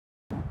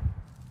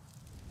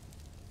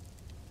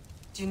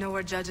Do you know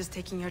where Judge is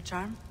taking your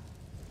charm?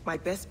 My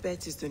best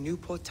bet is the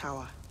Newport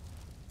Tower.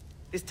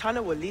 This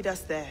tunnel will lead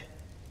us there.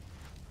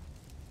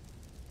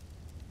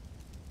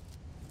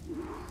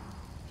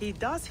 He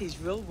does his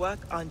real work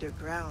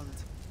underground.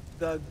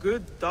 The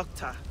good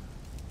doctor.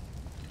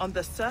 On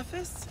the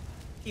surface,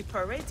 he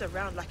parades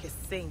around like a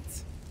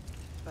saint.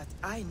 But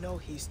I know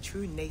his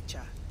true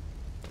nature.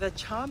 The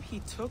charm he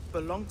took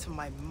belonged to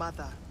my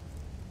mother.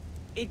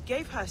 It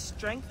gave her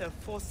strength and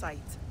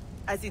foresight,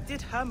 as it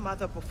did her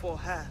mother before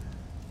her.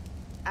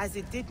 As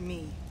it did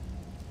me.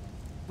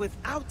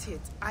 Without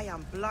it, I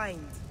am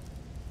blind.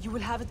 You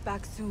will have it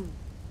back soon.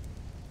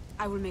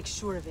 I will make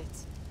sure of it.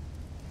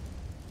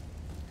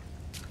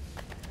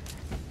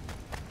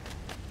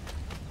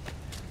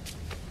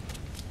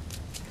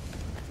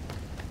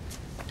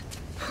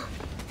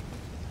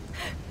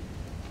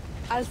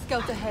 I'll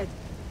scout ahead.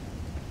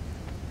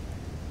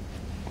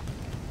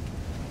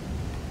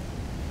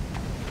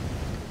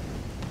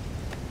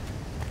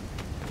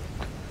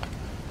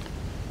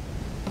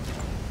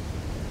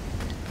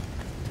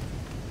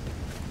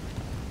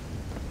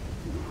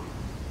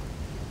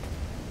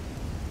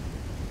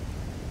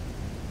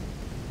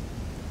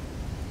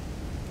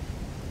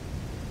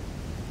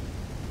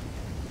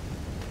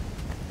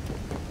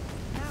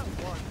 Now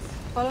what?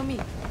 Follow me.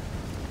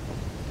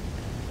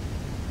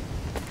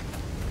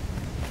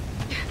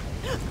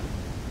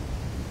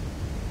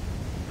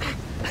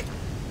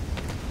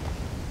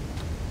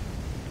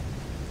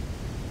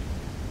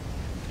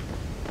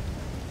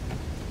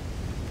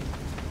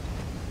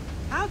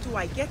 How do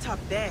I get up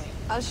there?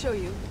 I'll show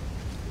you.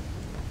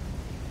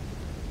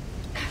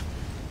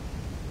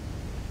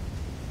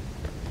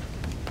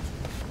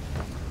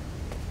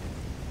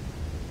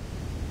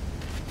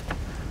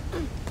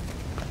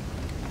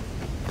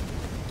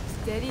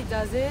 Steady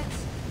does it.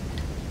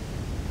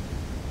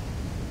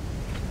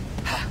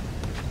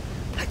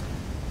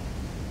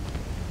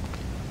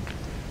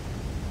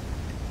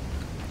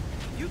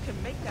 You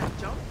can make that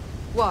jump?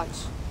 Watch.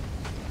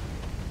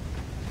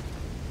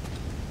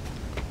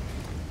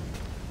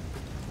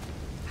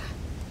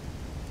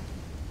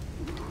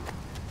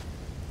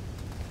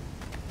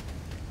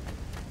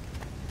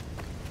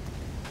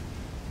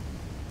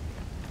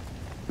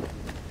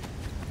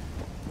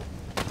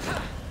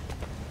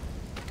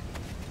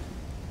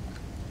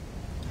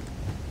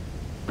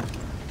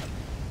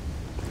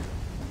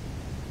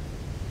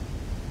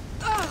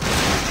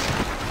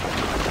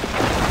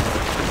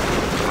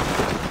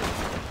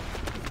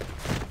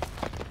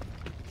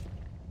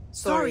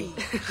 Sorry.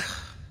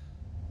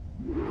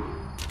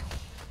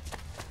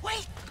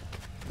 Wait!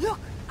 Look!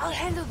 I'll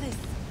handle this.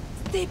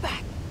 Stay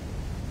back.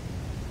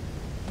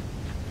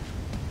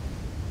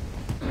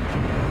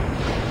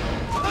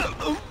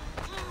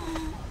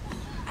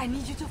 I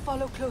need you to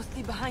follow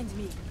closely behind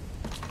me.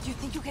 Do you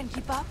think you can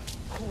keep up?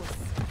 Of course.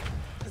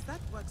 Because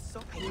that works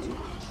so I do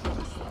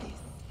trust this.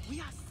 We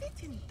are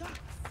sitting ducks.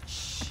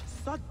 Shh,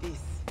 sod this.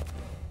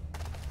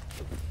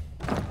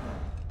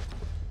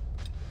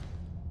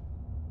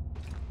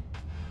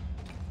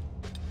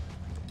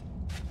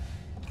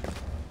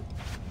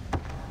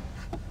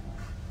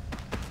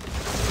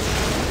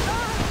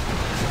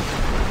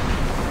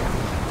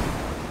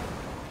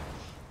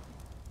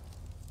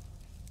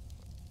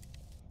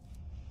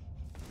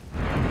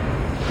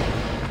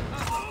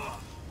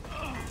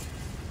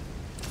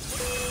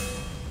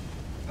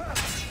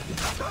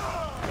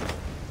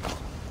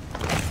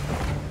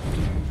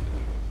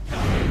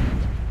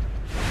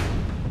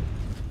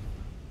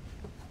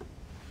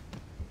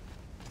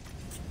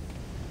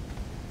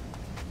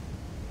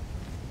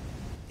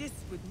 This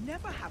would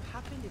never have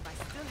happened if I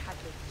still had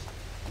the...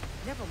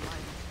 Never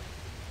mind.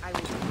 I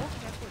will be more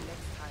careful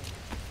next time.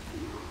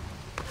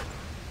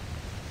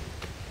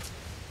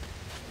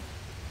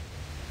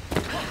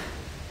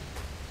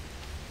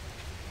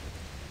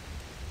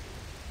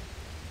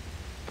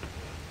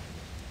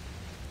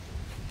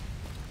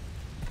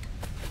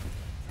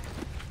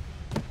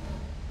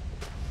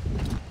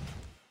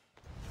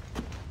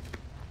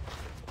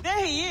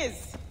 There he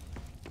is!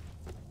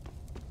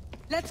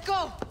 Let's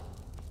go!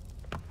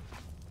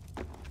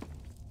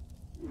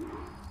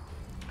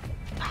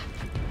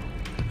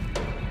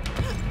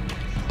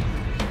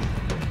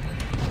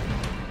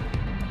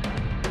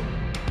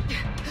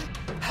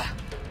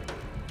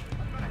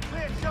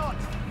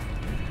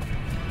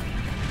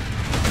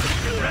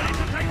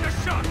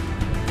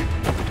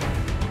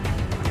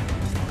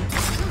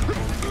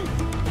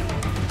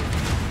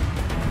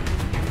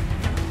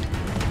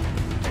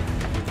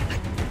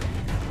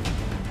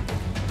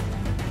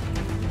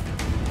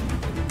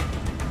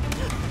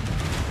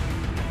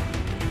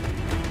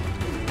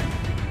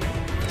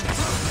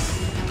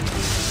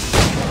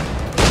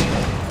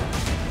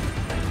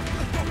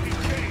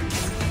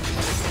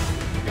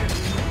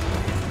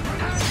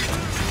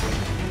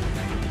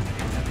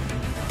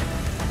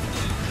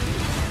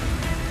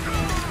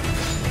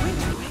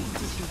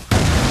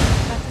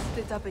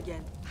 Up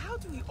again. How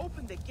do we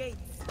open the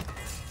gates?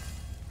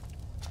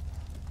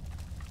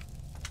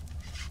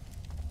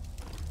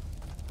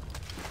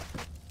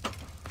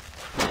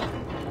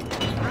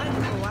 I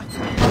know what to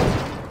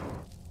do.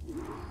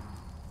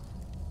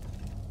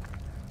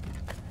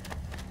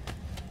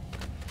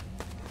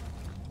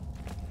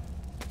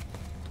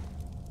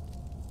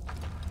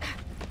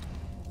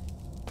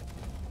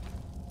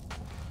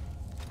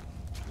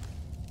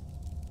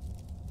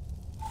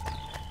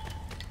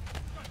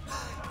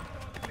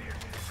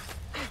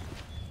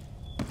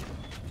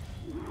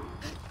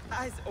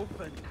 eyes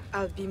open.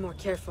 I'll be more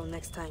careful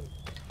next time.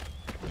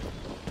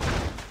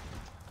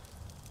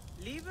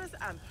 Levers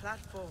and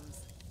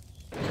platforms.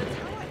 The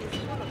tower is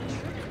full of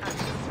tricks and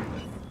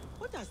mysteries.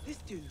 What does this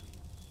do?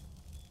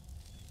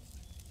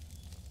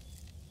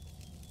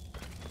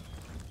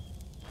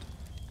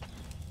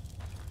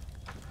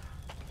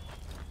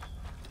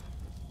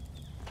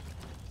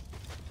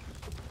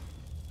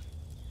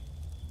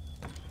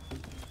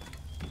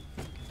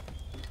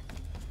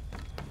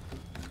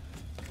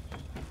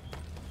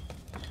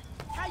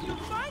 Can you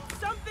find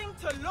something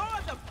to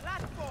lower the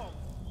platform?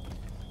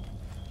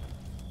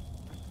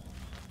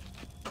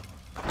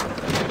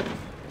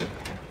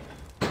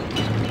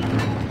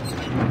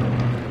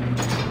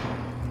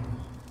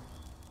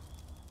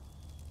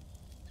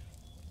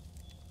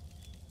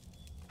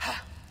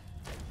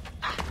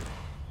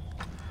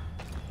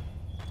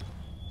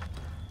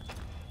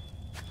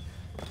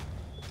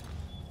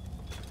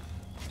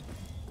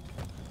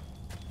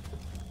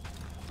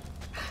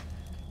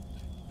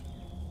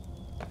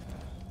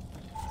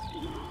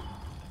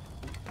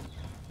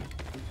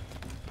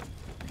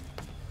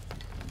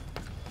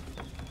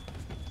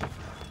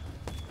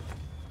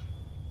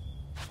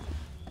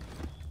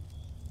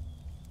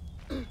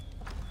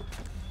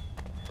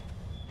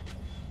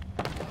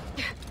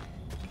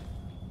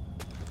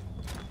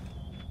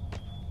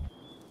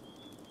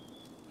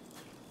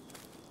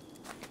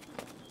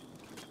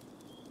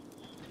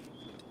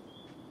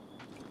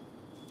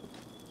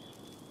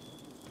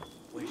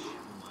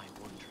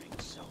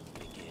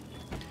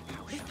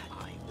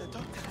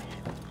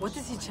 What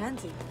is he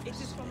chanting? It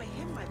is from a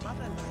hymn my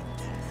mother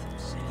learned.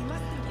 He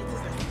must think it is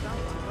a spell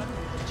to run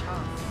with the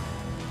charm.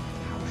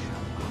 How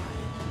shall I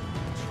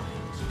try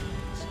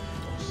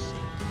or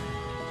sing?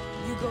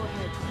 You go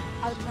ahead.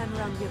 I'll plan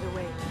around the other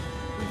way.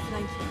 We'll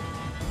flank you.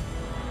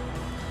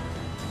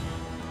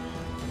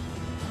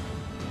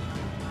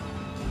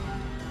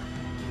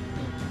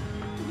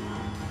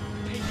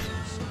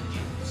 Patience.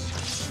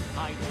 I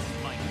want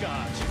my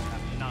guards to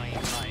have 9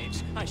 lives.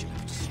 I shall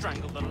have to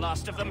strangle the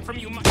last of them from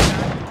you, my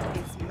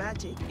Its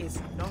magic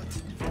is not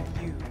for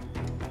you.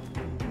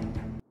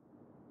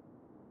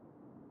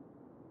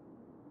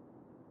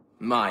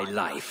 My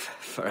life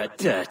for a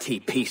dirty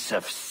piece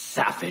of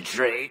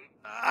savagery.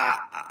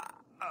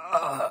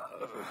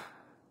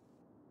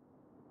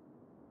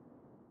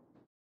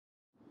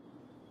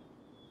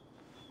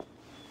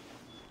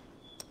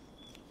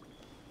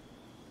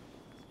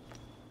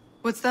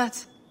 What's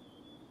that?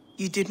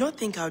 You did not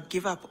think I would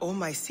give up all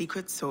my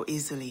secrets so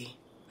easily.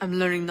 I'm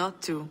learning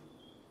not to.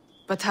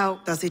 But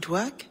how? Does it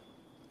work?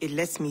 It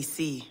lets me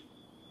see.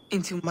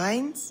 Into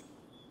Minds?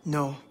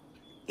 No.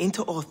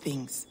 Into all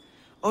things.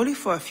 Only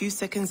for a few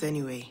seconds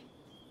anyway.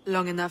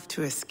 long enough to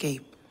To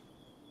escape.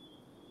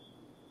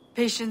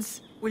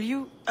 Patience, will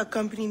you?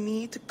 Accompany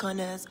me to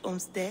Connor's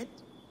homestead?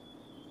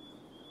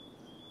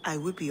 I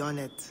would be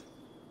honored.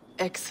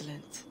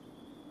 Excellent.